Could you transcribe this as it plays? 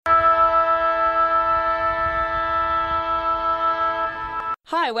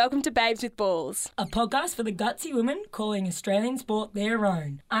Hi, welcome to Babes with Balls. A podcast for the gutsy women calling Australian sport their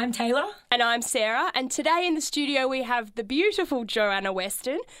own. I'm Taylor. And I'm Sarah, and today in the studio we have the beautiful Joanna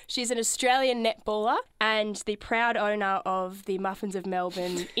Weston. She's an Australian netballer and the proud owner of the Muffins of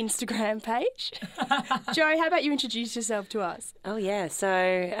Melbourne Instagram page. Jo, how about you introduce yourself to us? Oh, yeah.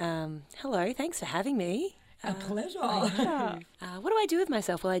 So, hello. Thanks for having me. A pleasure. What do I do with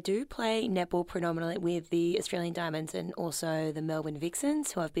myself? Well, I do play netball predominantly with the Australian Diamonds and also the Melbourne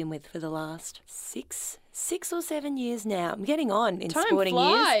Vixens, who I've been with for the last six or 7 years now. I'm getting on in sporting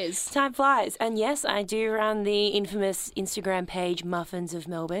years. Time flies. And yes, I do run the infamous Instagram page Muffins of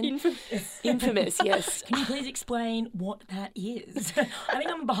Melbourne. Infamous, yes. Can you please explain what that is? I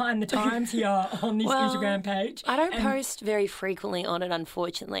think I'm behind the times here on this Instagram page. I don't post very frequently on it,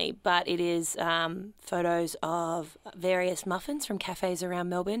 unfortunately, but it is photos of various muffins from cafes around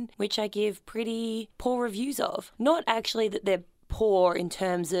Melbourne, which I give pretty poor reviews of. Not actually that they're poor in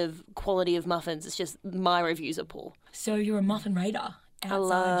terms of quality of muffins. It's just my reviews are poor. So you're a muffin raider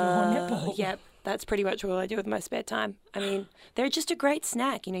outside your netball. Yep. That's pretty much all I do with my spare time. I mean, they're just a great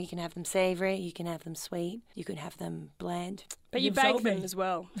snack. You know, you can have them savoury, you can have them sweet, you can have them bland. But you bake them as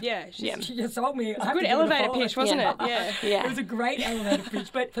well. Yeah. She just sold me. It was a good elevator pitch, wasn't it? Yeah. It was a great elevator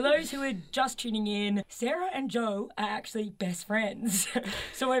pitch. But for those who are just tuning in, Sarah and Jo are actually best friends.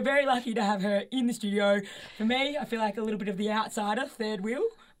 So we're very lucky to have her in the studio. For me, I feel like a little bit of the outsider, third wheel.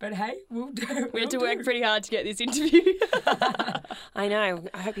 But hey, we'll do. We had to work pretty hard to get this interview. I know.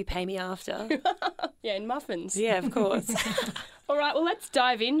 I hope you pay me after. Yeah, in muffins. Yeah, of course. All right, well, let's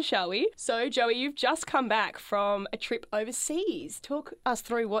dive in, shall we? So, Joey, you've just come back from a trip overseas. Talk us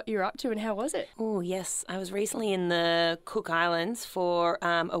through what you're up to and how was it? Oh, yes. I was recently in the Cook Islands for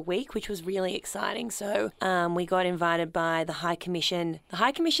a week, which was really exciting. So we got invited by the High Commission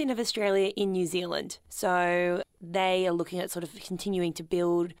of Australia in New Zealand. So they are looking at sort of continuing to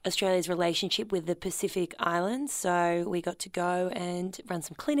build Australia's relationship with the Pacific Islands. So we got to go and run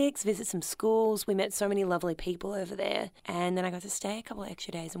some clinics, visit some schools. We met so many lovely people over there. And then I got to stay a couple of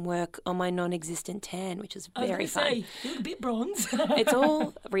extra days and work on my non-existent tan, which was very fun. You look a bit bronze. It's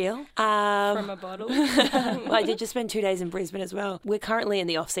all real. From a bottle. Well, I did just spend 2 days in Brisbane as well. We're currently in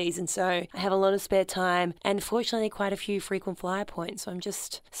the off-season, so I have a lot of spare time and fortunately quite a few frequent flyer points. So I'm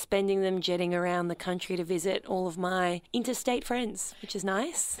just spending them jetting around the country to visit all of my interstate friends, which is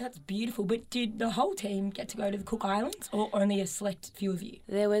nice. That's beautiful. But did the whole team get to go to the Cook Islands or only a select few of you?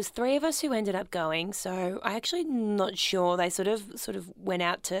 There was 3 of us who ended up going, so I actually not sure. They sort of went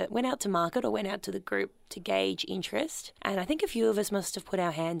out to market or went out to the group to gauge interest, and I think a few of us must have put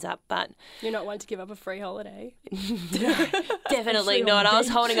our hands up, but you're not one to give up a free holiday. Definitely not. I was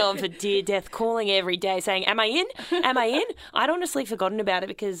holding on for dear death, calling every day saying, am I in? I'd honestly forgotten about it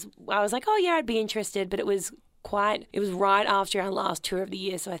because I was like, oh yeah, I'd be interested, but it was right after our last tour of the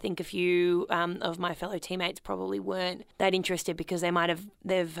year, so I think a few of my fellow teammates probably weren't that interested because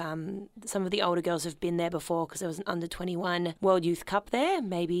some of the older girls have been there before because there was an under-21 World Youth Cup there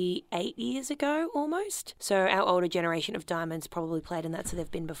maybe 8 years ago almost. So our older generation of Diamonds probably played in that, so they've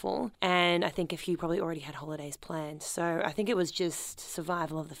been before. And I think a few probably already had holidays planned. So I think it was just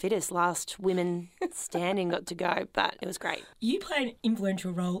survival of the fittest. Last women standing got to go, but it was great. You played an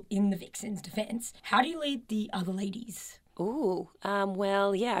influential role in the Vixens' defence. How do you lead the other ladies?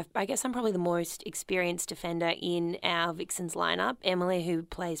 Well, yeah, I guess I'm probably the most experienced defender in our Vixens lineup. Emily, who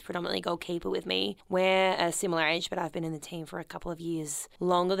plays predominantly goalkeeper with me, we're a similar age, but I've been in the team for a couple of years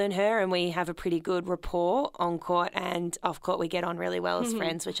longer than her, and we have a pretty good rapport on court and off court. We get on really well as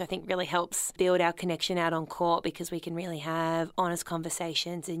friends, which I think really helps build our connection out on court because we can really have honest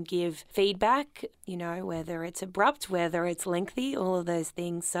conversations and give feedback, you know, whether it's abrupt, whether it's lengthy, all of those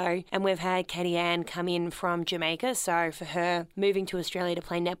things. So, and we've had Katie Ann come in from Jamaica, so for her, moving to Australia to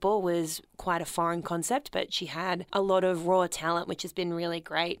play netball was quite a foreign concept, but she had a lot of raw talent, which has been really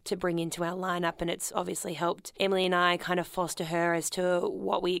great to bring into our lineup, and it's obviously helped Emily and I kind of foster her as to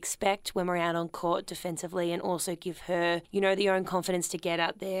what we expect when we're out on court defensively, and also give her, you know, the own confidence to get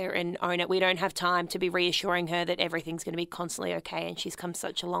out there and own it. We don't have time to be reassuring her that everything's going to be constantly okay, and she's come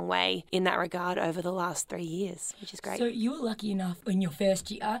such a long way in that regard over the last 3 years, which is great. So you were lucky enough in your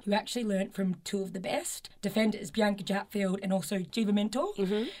first year, you actually learnt from 2 of the best defenders, Bianca Chatfield and also Jiva Mentor.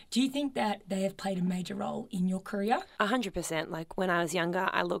 Mm-hmm. Do you think that they have played a major role in your career? 100%. Like when I was younger,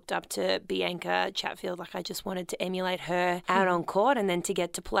 I looked up to Bianca Chatfield. Like I just wanted to emulate her out on court, and then to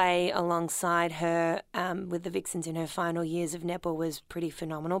get to play alongside her with the Vixens in her final years of netball was pretty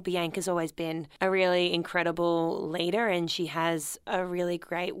phenomenal. Bianca's always been a really incredible leader, and she has a really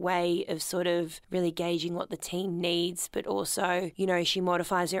great way of sort of really gauging what the team needs, but also, you know, she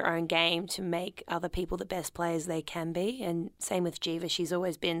modifies her own game to make other people the best players they can be. philosophy. And same with Jiva. She's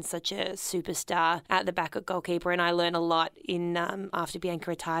always been such a superstar at the backup goalkeeper. And I learned a lot in after Bianca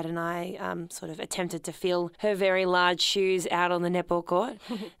retired, and I sort of attempted to fill her very large shoes out on the netball court.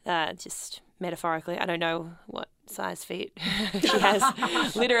 Just metaphorically, I don't know what size feet she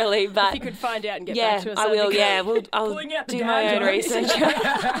has, literally. But if you could find out and get back to us, I will. Yeah, I'll do my own jokes. research.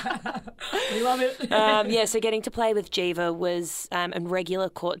 We love it. So getting to play with Jiva was and regular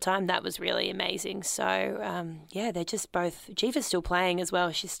court time, that was really amazing. So they're just both. Jiva's still playing as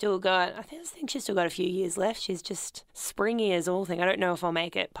well. She's still got. I think she's still got a few years left. She's just springy as all thing. I don't know if I'll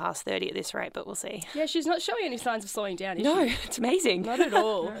make it past 30 at this rate, but we'll see. Yeah, she's not showing any signs of slowing down. Is No, she? it's amazing. Not at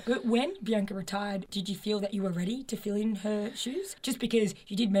all. But when Bianca retired, did you feel that you were ready to fill in her shoes? Just because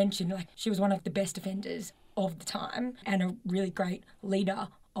you did mention like she was one of the best defenders of the time and a really great leader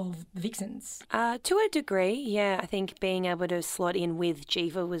of the Vixens. To a degree, yeah. I think being able to slot in with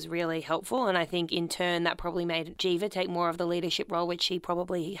Jiva was really helpful, and I think in turn that probably made Jiva take more of the leadership role, which she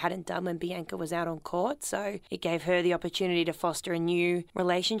probably hadn't done when Bianca was out on court. So it gave her the opportunity to foster a new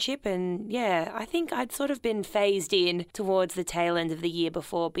relationship. And yeah, I think I'd sort of been phased in towards the tail end of the year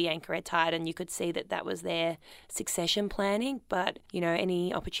before Bianca retired, and you could see that that was their succession planning. But, you know,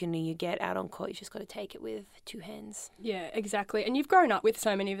 any opportunity you get out on court, you've just got to take it with two hands. Yeah, exactly. And you've grown up with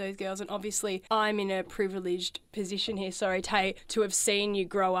so many of those girls, and obviously I'm in a privileged position here, Tay, to have seen you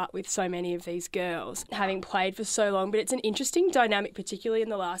grow up with so many of these girls, having played for so long. But it's an interesting dynamic, particularly in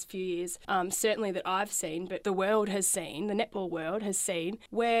the last few years, certainly that I've seen, but the world has seen, the netball world has seen,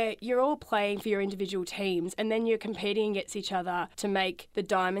 where you're all playing for your individual teams and then you're competing against each other to make the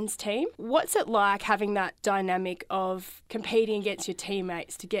Diamonds team. What's it like having that dynamic of competing against your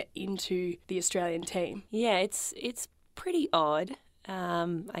teammates to get into the Australian team? Yeah, it's pretty odd.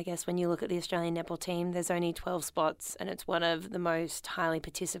 I guess when you look at the Australian netball team, there's only 12 spots and it's one of the most highly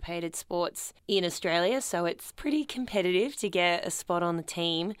participated sports in Australia, so it's pretty competitive to get a spot on the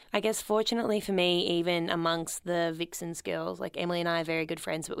team. I guess fortunately for me, even amongst the Vixens girls, like Emily and I are very good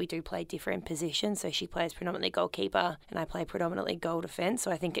friends, but we do play different positions, so she plays predominantly goalkeeper and I play predominantly goal defence,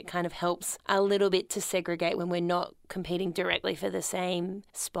 so I think it kind of helps a little bit to segregate when we're not competing directly for the same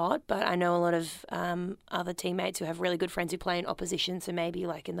spot. But I know a lot of other teammates who have really good friends who play in opposition, so maybe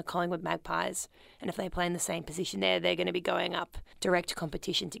like in the Collingwood Magpies, and if they play in the same position there, they're going to be going up direct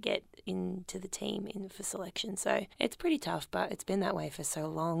competition to get into the team for selection. So it's pretty tough, but it's been that way for so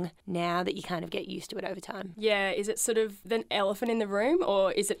long now that you kind of get used to it over time. Yeah, is it sort of an elephant in the room,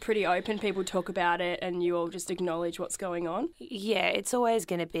 or is it pretty open, people talk about it and you all just acknowledge what's going on? Yeah, it's always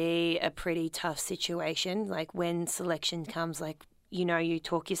going to be a pretty tough situation. Like when selection comes, like, you know, you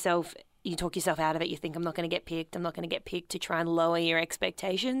talk yourself out of it. You think, I'm not going to get picked, to try and lower your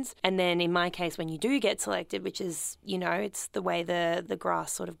expectations. And then in my case, when you do get selected, which is, you know, it's the way the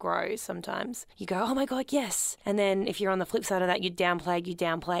grass sort of grows sometimes, you go, oh my God, yes. And then if you're on the flip side of that, you're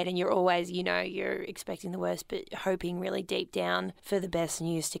downplayed, and you're always, you know, you're expecting the worst, but hoping really deep down for the best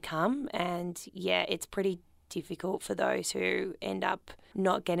news to come. And yeah, it's pretty difficult for those who end up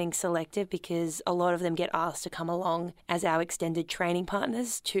not getting selected, because a lot of them get asked to come along as our extended training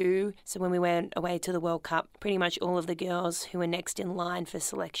partners too. So when we went away to the World Cup, pretty much all of the girls who are next in line for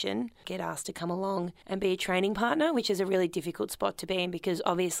selection get asked to come along and be a training partner, which is a really difficult spot to be in, because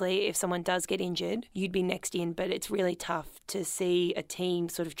obviously if someone does get injured, you'd be next in, but it's really tough to see a team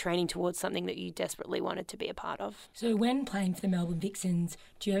sort of training towards something that you desperately wanted to be a part of. So when playing for the Melbourne Vixens,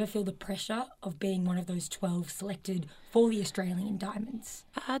 do you ever feel the pressure of being one of those 12 selected for the Australian Diamonds?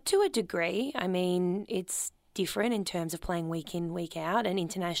 To a degree. I mean, it's different in terms of playing week in, week out, and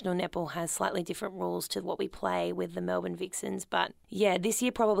international netball has slightly different rules to what we play with the Melbourne Vixens. But yeah, this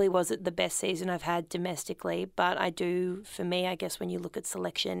year probably wasn't the best season I've had domestically, but for me, I guess when you look at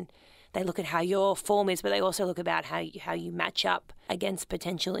selection, they look at how your form is, but they also look about how you match up against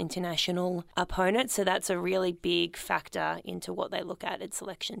potential international opponents. So that's a really big factor into what they look at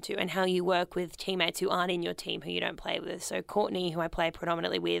selection too, and how you work with teammates who aren't in your team, who you don't play with. So Courtney, who I play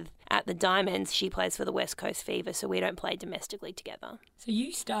predominantly with at the Diamonds, she plays for the West Coast Fever, so we don't play domestically together. So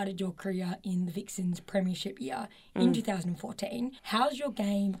you started your career in the Vixens Premiership year in 2014. How's your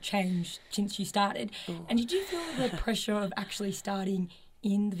game changed since you started? Ooh. And did you feel the pressure of actually starting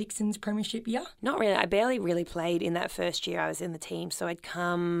in the Vixens Premiership year? Not really. I barely really played in that first year I was in the team. So I'd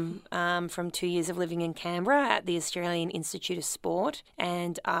come from 2 years of living in Canberra at the Australian Institute of Sport,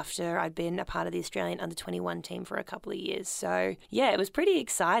 and after I'd been a part of the Australian under-21 team for a couple of years. So yeah, it was pretty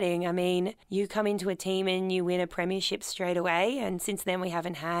exciting. I mean, you come into a team and you win a premiership straight away, and since then we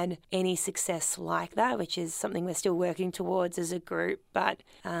haven't had any success like that, which is something we're still working towards as a group. But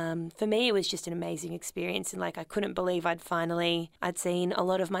for me, it was just an amazing experience, and like I couldn't believe I'd seen seen a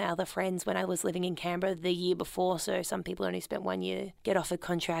lot of my other friends when I was living in Canberra the year before. So some people only spent 1 year, get offered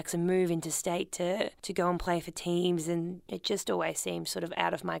contracts and move interstate to go and play for teams. And it just always seemed sort of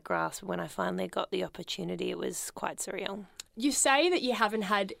out of my grasp. When I finally got the opportunity, it was quite surreal. You say that you haven't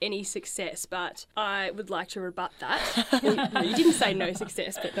had any success, but I would like to rebut that. Well, you didn't say no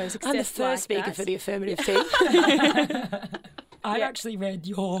success, but no success. I'm the first speaker for the affirmative team. I've actually read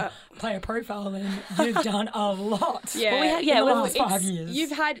your player profile and you've done a lot. Yeah, in the last 5 years.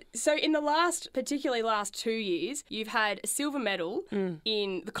 You've had, so in the particularly last 2 years, you've had a silver medal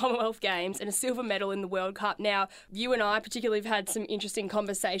in the Commonwealth Games and a silver medal in the World Cup. Now, you and I particularly have had some interesting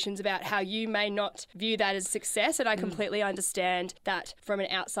conversations about how you may not view that as success, and I completely understand that from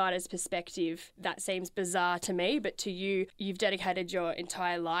an outsider's perspective, that seems bizarre to me, but to you, you've dedicated your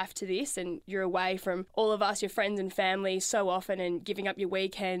entire life to this and you're away from all of us, your friends and family, so often and giving up your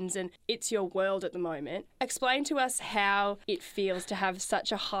weekends, and it's your world at the moment. Explain to us how it feels to have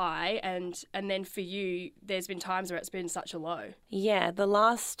such a high and then for you, there's been times where it's been such a low. Yeah,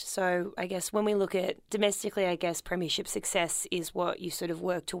 so I guess when we look at domestically, I guess premiership success is what you sort of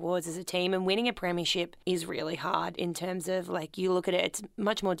work towards as a team, and winning a premiership is really hard in terms of, like, you look at it, it's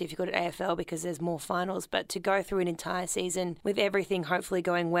much more difficult at AFL because there's more finals, but to go through an entire season with everything hopefully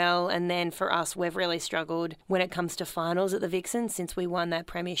going well, and then for us, we've really struggled when it comes to finals at the Vixens since we won that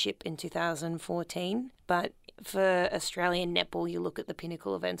premiership in 2014. But for Australian netball, you look at the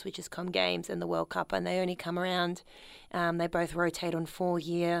pinnacle events, which is Com Games and the World Cup, and they only come around. They both rotate on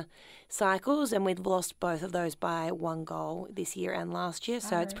 4-year cycles, and we've lost both of those by 1 goal this year and last year.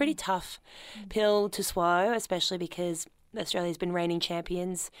 So it's a pretty tough pill to swallow, especially because Australia's been reigning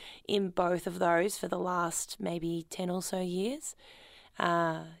champions in both of those for the last maybe 10 or so years.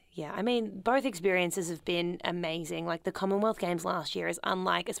 Yeah, I mean, both experiences have been amazing. Like the Commonwealth Games last year is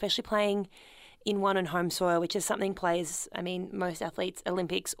unlike, especially playing in one and home soil, which is something most athletes,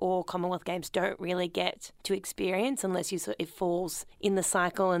 Olympics or Commonwealth Games, don't really get to experience unless it falls in the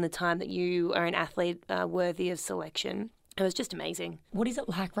cycle and the time that you are an athlete worthy of selection. It was just amazing. What is it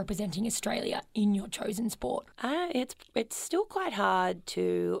like representing Australia in your chosen sport? It's still quite hard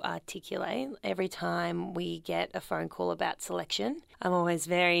to articulate. Every time we get a phone call about selection, I'm always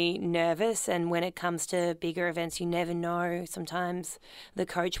very nervous, and when it comes to bigger events, you never know. Sometimes the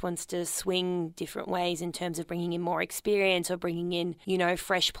coach wants to swing different ways in terms of bringing in more experience or bringing in,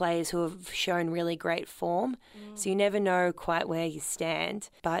 fresh players who have shown really great form. So you never know quite where you stand.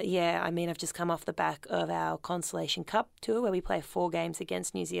 But yeah, I mean, I've just come off the back of our Consolation Cup tour where we play 4 games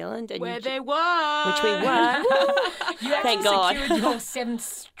against New Zealand. And they won! Which we won. You Thank God. secured your 7th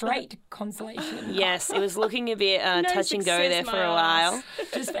straight consolation. Yes, it was looking a bit touch and go there for a while.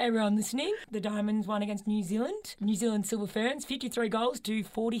 Just for everyone listening, the Diamonds won against New Zealand. New Zealand Silver Ferns, 53 goals to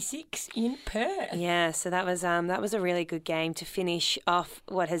 46 in Perth. Yeah, so that was a really good game to finish off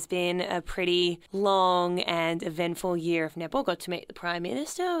what has been a pretty long and eventful year of netball. Got to meet the Prime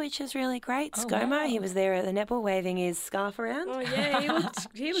Minister, which is really great. ScoMo, wow. He was there at the netball waving his scarf around. Oh yeah,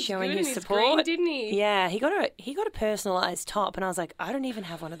 he looked showing good his in support, green, didn't he? Yeah, he got a personalised top, and I was like, I don't even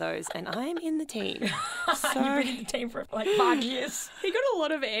have one of those, and I'm in the team. You've been in the team for like 5 years. He got a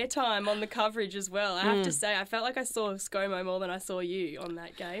lot of airtime on the coverage as well. I have to say, I felt like I saw ScoMo more than I saw you on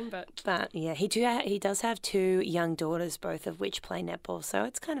that game. But yeah, he does have 2 young daughters, both of which play netball, so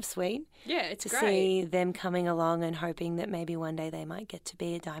it's kind of sweet. Yeah, it's to great. see them coming along and hoping that maybe one day they might get to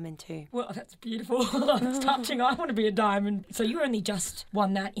be a diamond too. Well, that's beautiful. That's touching. I want to be a diamond. So you only just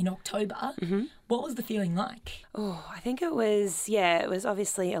won that in October. Mm-hmm. What was the feeling like? Oh, I think it was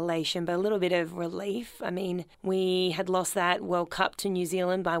obviously elation, but a little bit of relief. I mean, we had lost that World Cup to New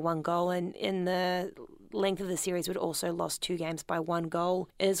Zealand by 1 goal, and in the length of the series we'd also lost 2 games by 1 goal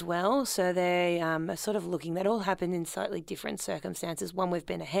as well. So they are sort of looking, that all happened in slightly different circumstances. One we've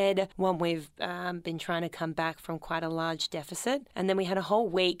been ahead, one we've been trying to come back from quite a large deficit. And then we had a whole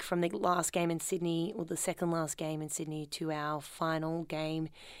week from the last game in Sydney, or the second last game in Sydney, to our final game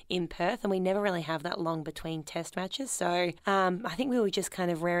in Perth. And we never really have that long between test matches. So I think we were just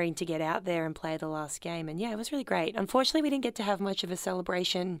kind of raring to get out there and play the last game. And yeah, it was really great. Unfortunately, we didn't get to have much of a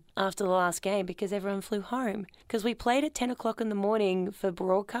celebration after the last game because everyone flew home, because we played at 10 o'clock in the morning for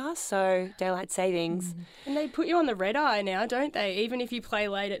broadcast, so daylight savings. And they put you on the red eye now, don't they? Even if you play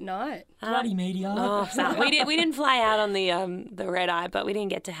late at night. Bloody media. Oh, we didn't fly out on the red eye, but we didn't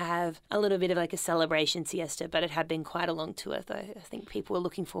get to have a little bit of like a celebration siesta. But it had been quite a long tour, though. I think people were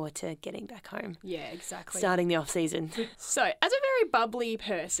looking forward to getting back home. Yeah, exactly. Starting the off season. So, as a very bubbly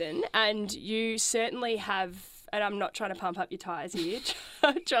person, and you certainly have. And I'm not trying to pump up your tyres here,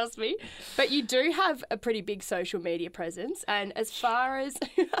 trust me. But you do have a pretty big social media presence. And as far as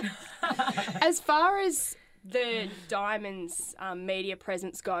the Diamonds media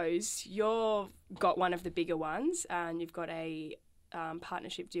presence goes, you've got one of the bigger ones, and you've got a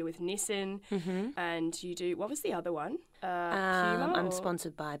partnership deal with Nissan, and you do, what was the other one? Puma? I'm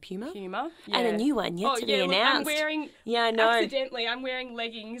sponsored by Puma. Puma, yeah. And a new one yet to be announced. I'm wearing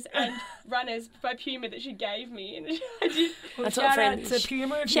leggings and runners by Puma that she gave me. And I did. That's shout what friends. out to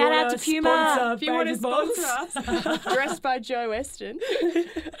Puma. Shout out to Puma. If you want to sponsor us, dressed by Joe Weston.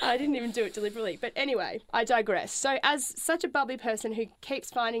 I didn't even do it deliberately. But anyway, I digress. So as such a bubbly person who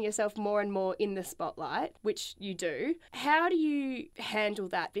keeps finding yourself more and more in the spotlight, which you do, how do you handle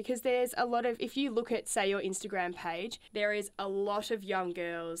that? Because there's a lot of, if you look at, say, your Instagram page, there is a lot of young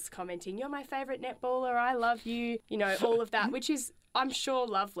girls commenting, "You're my favourite netballer, I love you," you know, all of that, which is, I'm sure,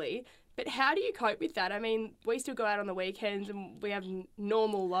 lovely. But how do you cope with that? I mean, we still go out on the weekends and we have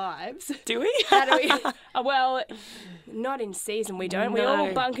normal lives. Do we? How do we? Well, not in season, we don't. We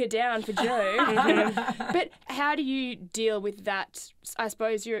all bunker down for Joe. But how do you deal with that? I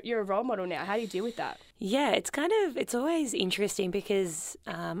suppose you're a role model now. How do you deal with that? Yeah, it's always interesting because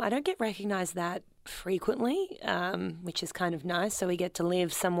I don't get recognised that frequently, which is kind of nice. So we get to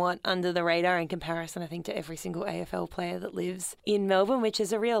live somewhat under the radar in comparison, I think, to every single AFL player that lives in Melbourne, which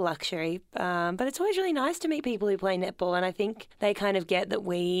is a real luxury. But it's always really nice to meet people who play netball, and I think they kind of get that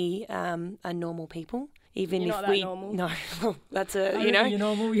we are normal people. Even You're if not we that normal. no, that's a You're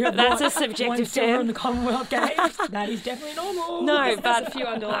normal. You have that's a subjective silver term. in the Commonwealth Games. That is definitely normal. No, There's but a few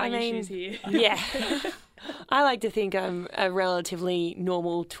underlying issues here. Yeah. I like to think I'm a relatively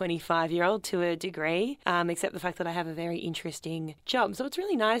normal 25-year-old to a degree, except the fact that I have a very interesting job. So it's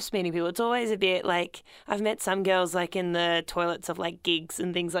really nice meeting people. It's always a bit like, I've met some girls like in the toilets of like gigs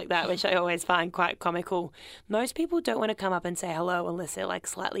and things like that, which I always find quite comical. Most people don't want to come up and say hello unless they're like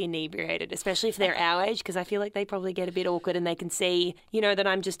slightly inebriated, especially if they're our age, because I feel like they probably get a bit awkward and they can see, you know, that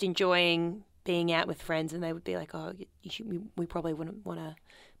I'm just enjoying being out with friends, and they would be like, oh, we probably wouldn't want to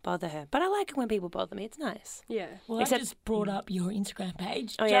bother her. But I like it when people bother me. It's nice. Yeah. Well, I just brought up your Instagram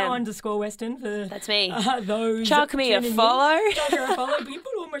page, Oh, yeah. Joe_Weston, for That's me. Those Chuck me a tuning in. follow. Chuck her a follow. You've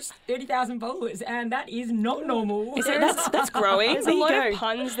got almost 30,000 followers, and that is not normal. That's growing. There's There a you lot go. of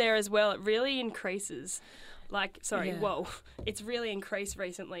puns there as well. It really increases. Yeah. It's really increased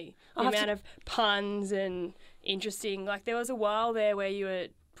recently. The I'll have amount of puns and interesting. Like, there was a while there where you were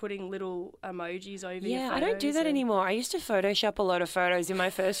putting little emojis over your Yeah, photos. I don't do that anymore. I used to Photoshop a lot of photos in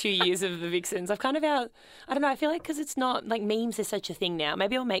my first few years of the Vixens. I've kind of I don't know, I feel like because it's not, like memes is such a thing now.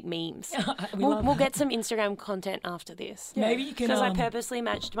 Maybe I'll make memes. We'll get some Instagram content after this. Yeah. Maybe you can... Because I purposely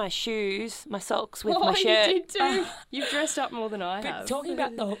matched my socks with my shirt. You did too. You've dressed up more than I But have. talking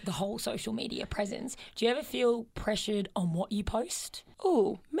about the whole social media presence, do you ever feel pressured on what you post?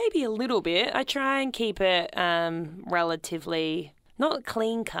 Oh, maybe a little bit. I try and keep it relatively... not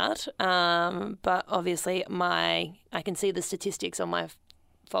clean cut, but obviously I can see the statistics on my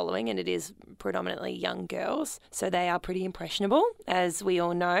following, and it is predominantly young girls. So they are pretty impressionable, as we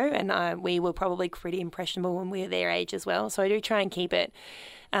all know, and we were probably pretty impressionable when we were their age as well. So I do try and keep it,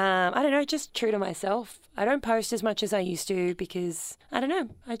 I don't know, just true to myself. I don't post as much as I used to because, I don't know,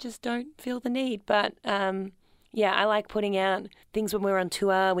 I just don't feel the need. But yeah, I like putting out things when we're on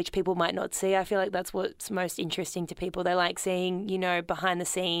tour, which people might not see. I feel like that's what's most interesting to people. They like seeing, you know, behind the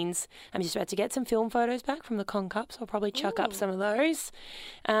scenes. I'm just about to get some film photos back from the Con Cup, so I'll probably chuck up some of those.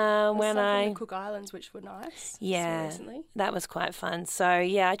 From the Cook Islands, which were nice. Yeah, recently. that was quite fun. So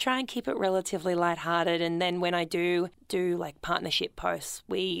yeah, I try and keep it relatively lighthearted, and then when I do like partnership posts,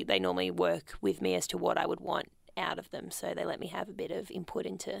 they normally work with me as to what I would want out of them. So they let me have a bit of input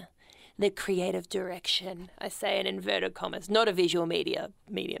into the creative direction, I say in inverted commas, not a visual medium,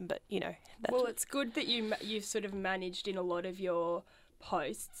 but, you know. Well, it's good that you've sort of managed in a lot of your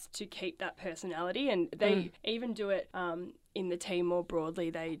posts to keep that personality, and they even do it in the team more broadly.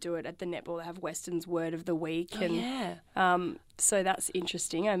 They do it at the netball. They have Weston's Word of the Week. So that's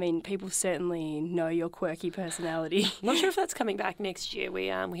interesting. I mean, people certainly know your quirky personality. Not sure if that's coming back next year. We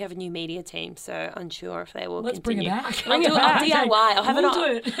have a new media team, so unsure if they will continue. Bring it back. I'll DIY. We'll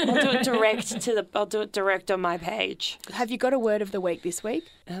do it direct on my page. Have you got a Word of the Week this week?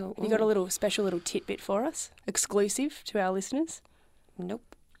 Oh, Have you got a special little tidbit for us, exclusive to our listeners? Nope.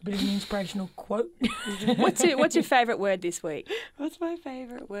 A bit of an inspirational quote. What's your favourite word this week? What's my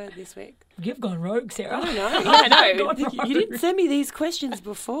favourite word this week? You've gone rogue, Sarah. I don't know. I know. You didn't send me these questions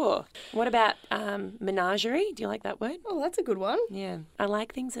before. What about menagerie? Do you like that word? Oh, that's a good one. Yeah. I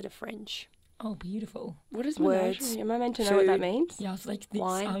like things that are French. Oh, beautiful. What is Words, menagerie? Am I meant to know what that food. means? Yeah, I was like,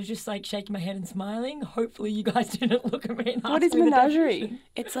 Wine. I was just like shaking my head and smiling. Hopefully, you guys didn't look at me and What ask is me the menagerie?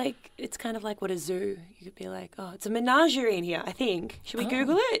 definition. It's kind of like what a zoo. You could be like, oh, it's a menagerie in here, I think. Should we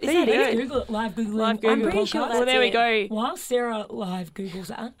Google it? Is There you that go. it? Google it, live Googling. Live on Google. the I'm pretty podcast. sure Well, that's there we it. go. While Sarah live Googles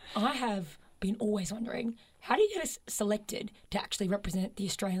that, I have been always wondering, how do you get us selected to actually represent the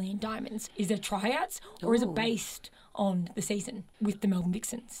Australian Diamonds? Is there tryouts or is it Ooh. based on the season with the Melbourne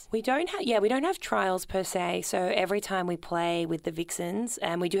Vixens? We don't have trials per se. So every time we play with the Vixens,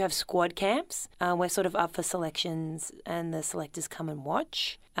 and we do have squad camps, we're sort of up for selections, and the selectors come and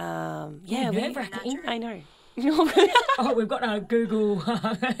watch. Nerve-wracking. I know. Oh, we've got a Google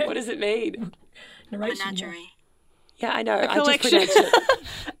What does it mean? narration. here. Menagerie. Yeah, I know. A I just collection, pronounced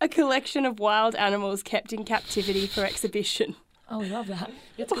it. a collection of wild animals kept in captivity for exhibition. Oh, we love that.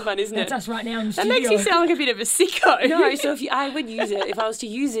 It's good fun, isn't That's it? us right now in the That studio. makes you sound like a bit of a sicko. No, so I would use it if I was to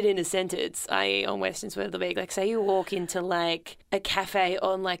use it in a sentence. On Weston's Word of the Week, like say you walk into like a cafe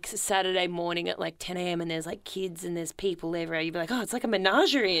on like Saturday morning at like 10 a.m. and there's like kids and there's people everywhere. You'd be like, oh, it's like a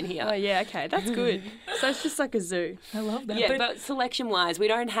menagerie in here. Oh yeah, okay, that's good. So it's just like a zoo. I love that. Yeah, but selection-wise, we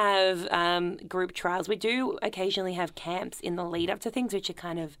don't have group trials. We do occasionally have camps in the lead up to things, which are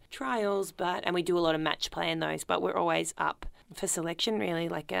kind of trials, and we do a lot of match play in those. But we're always up for selection, really.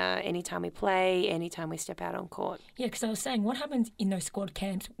 Like anytime we play, anytime we step out on court. Yeah, because I was saying, what happens in those squad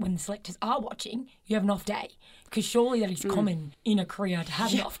camps when the selectors are watching? You have an off day. Because surely that is common in a career to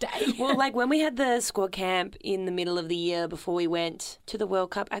have an off day. Well, like when we had the squad camp in the middle of the year before we went to the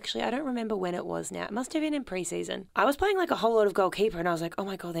World Cup, actually, I don't remember when it was now. It must have been in pre-season. I was playing like a whole lot of goalkeeper and I was like, oh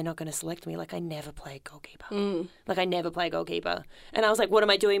my God, they're not going to select me. Like I never play goalkeeper. Like I never play goalkeeper. And I was like, what am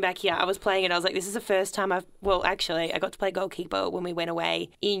I doing back here? I was playing it. I was like, this is the first time I got to play goalkeeper when we went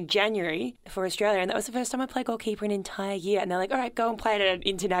away in January for Australia. And that was the first time I played goalkeeper an entire year. And they're like, all right, go and play it at an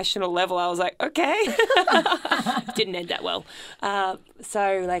international level. I was like, okay. Didn't end that well.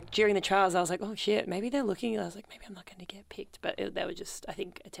 So like during the trials, I was like, oh shit, maybe they're looking. I was like, maybe I'm not going to get picked. But they were just, I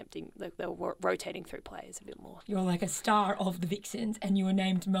think, attempting, like they were rotating through players a bit more. You're like a star of the Vixens and you were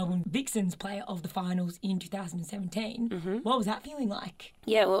named Melbourne Vixens Player of the Finals in 2017. Mm-hmm. What was that feeling like?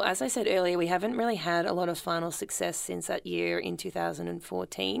 Yeah, well, as I said earlier, we haven't really had a lot of final success since that year in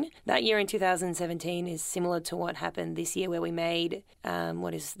 2014. That year in 2017 is similar to what happened this year where we made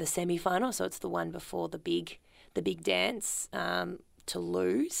the semi-final. So it's the one before the big dance. To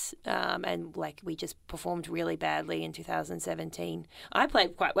lose, and like we just performed really badly in 2017. I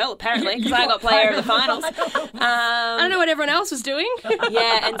played quite well apparently because I got player of the finals. I don't know what everyone else was doing.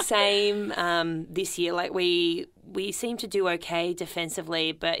 Yeah, and same this year. Like we seem to do okay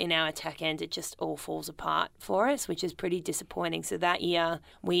defensively, but in our attack end, it just all falls apart for us, which is pretty disappointing. So that year,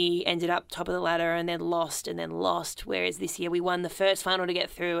 we ended up top of the ladder and then lost, whereas this year we won the first final to get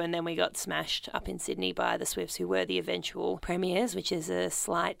through and then we got smashed up in Sydney by the Swifts, who were the eventual premiers, which is a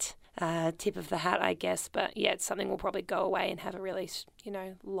slight tip of the hat, I guess. But yeah, it's something we'll probably go away and have a really,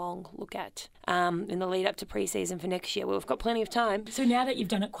 long look at in the lead up to pre-season for next year. Well, we've got plenty of time. So now that you've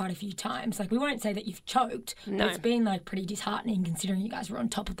done it quite a few times, like we won't say that you've choked, No. but it's been like pretty disheartening considering you guys were on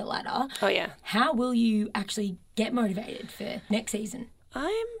top of the ladder. Oh, yeah. How will you actually get motivated for next season?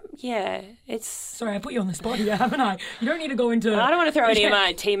 It's... Sorry, I put you on the spot here, haven't I? You don't need to go into... I don't want to throw any of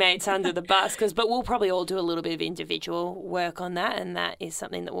my teammates under the bus, but we'll probably all do a little bit of individual work on that, and that is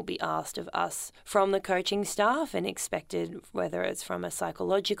something that will be asked of us from the coaching staff and expected, whether it's from a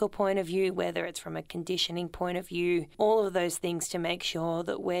psychological point of view, whether it's from a conditioning point of view, all of those things to make sure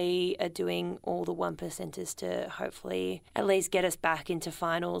that we are doing all the 1%ers to hopefully at least get us back into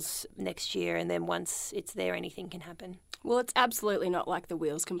finals next year, and then once it's there, anything can happen. Well, it's absolutely not like the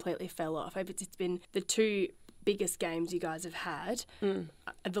wheels completely fell off. It's been the two biggest games you guys have had.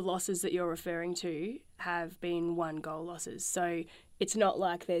 The losses that you're referring to have been 1-goal losses. So it's not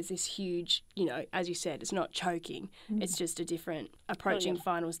like there's this huge, as you said, it's not choking. It's just a different, approaching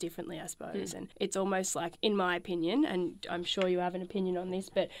finals differently, I suppose. And it's almost like, in my opinion, and I'm sure you have an opinion on this,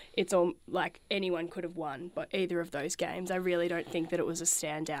 but it's all like anyone could have won but either of those games. I really don't think that it was a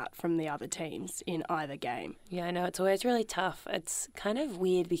standout from the other teams in either game. Yeah, I know. It's always really tough. It's kind of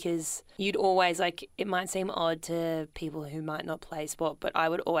weird because you'd always, it might seem odd to people who might not play sport, but I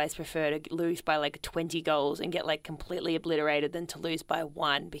would always prefer to lose by 20 goals and get completely obliterated than to lose by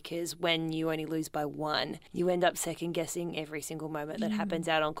 1, because when you only lose by 1, you end up second guessing every single moment that happens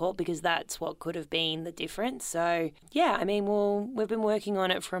out on court, because that's what could have been the difference. So yeah, I mean, we've been working on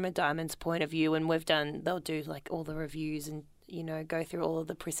it from a Diamonds point of view, and they'll do all the reviews and go through all of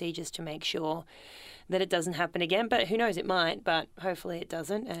the procedures to make sure that it doesn't happen again. But who knows, it might, but hopefully it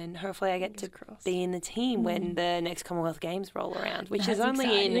doesn't. And hopefully I get to be in the team when the next Commonwealth Games roll around, which is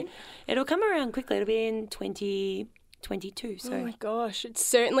only it'll come around quickly. It'll be in 2022. So. Oh my gosh, it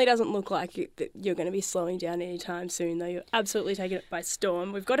certainly doesn't look like that you're going to be slowing down anytime soon, though. You're absolutely taking it by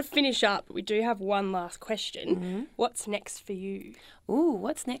storm. We've got to finish up, but we do have one last question. Mm-hmm. What's next for you? Ooh,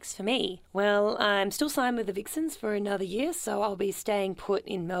 what's next for me? Well, I'm still signed with the Vixens for another year, so I'll be staying put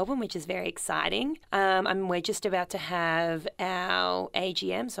in Melbourne, which is very exciting. We're just about to have our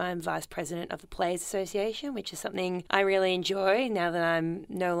AGM, so I'm Vice President of the Players Association, which is something I really enjoy now that I'm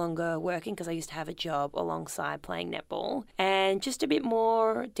no longer working, because I used to have a job alongside playing netball. And just a bit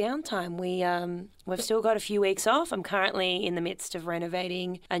more downtime. We've still got a few weeks off. I'm currently in the midst of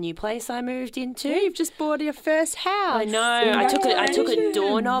renovating a new place I moved into. Yeah, you've just bought your first house. I know. I took a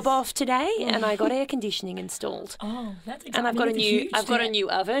doorknob off today, and I got air conditioning installed. Oh, that's exciting. And I've got a new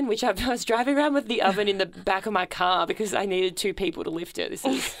oven, which I was driving around with the oven in the back of my car because I needed 2 people to lift it. This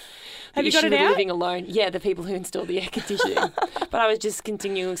is. Have you got it out? Living alone. Yeah, the people who installed the air conditioning. But I was just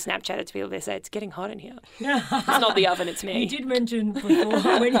continuing Snapchat it to people. They say, it's getting hot in here. It's not the oven, it's me. You did mention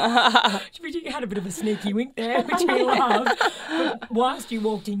before when you had a bit of a sneaky wink there, which we love. But whilst you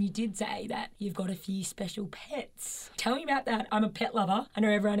walked in, you did say that you've got a few special pets. Tell me about that. I'm a pet lover. I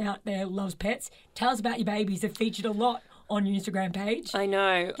know everyone out there loves pets. Tell us about your babies. They're featured a lot on your Instagram page. I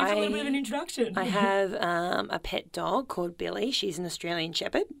know. Give us a little bit of an introduction. I have a pet dog called Billy. She's an Australian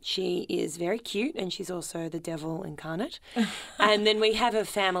Shepherd. She is very cute, and she's also the devil incarnate. And then we have a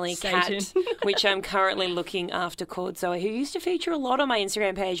family cat, which I'm currently looking after, called Zoe, who used to feature a lot on my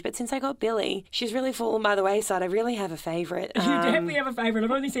Instagram page, but since I got Billy, she's really fallen by the wayside. I really have a favourite. You definitely have a favourite.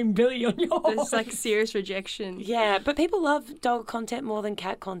 I've only seen Billy on yours. There's like serious rejection. Yeah, but people love dog content more than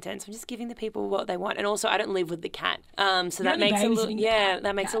cat content, so I'm just giving the people what they want. And also, I don't live with the cat. So that makes a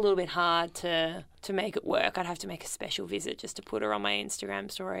little bit hard to make it work. I'd have to make a special visit just to put her on my Instagram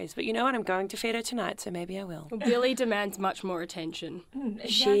stories. But you know what? I'm going to feed her tonight, so maybe I will. Well, Billy demands much more attention.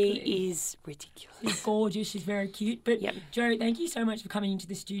 Exactly. She is ridiculous. She's gorgeous. She's very cute. But Jo, thank you so much for coming into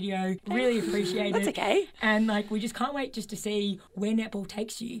the studio. Really appreciate it. That's okay. And we just can't wait just to see where netball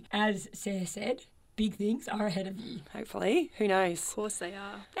takes you. As Sarah said, big things are ahead of you. Hopefully. Who knows? Of course they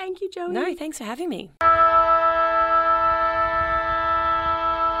are. Thank you, Joey. No, thanks for having me.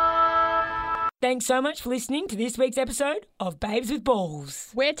 Thanks so much for listening to this week's episode of Babes with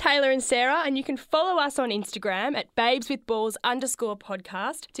Balls. We're Taylor and Sarah, and you can follow us on Instagram at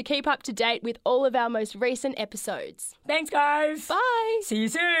babeswithballs_podcast to keep up to date with all of our most recent episodes. Thanks, guys. Bye. See you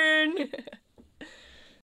soon.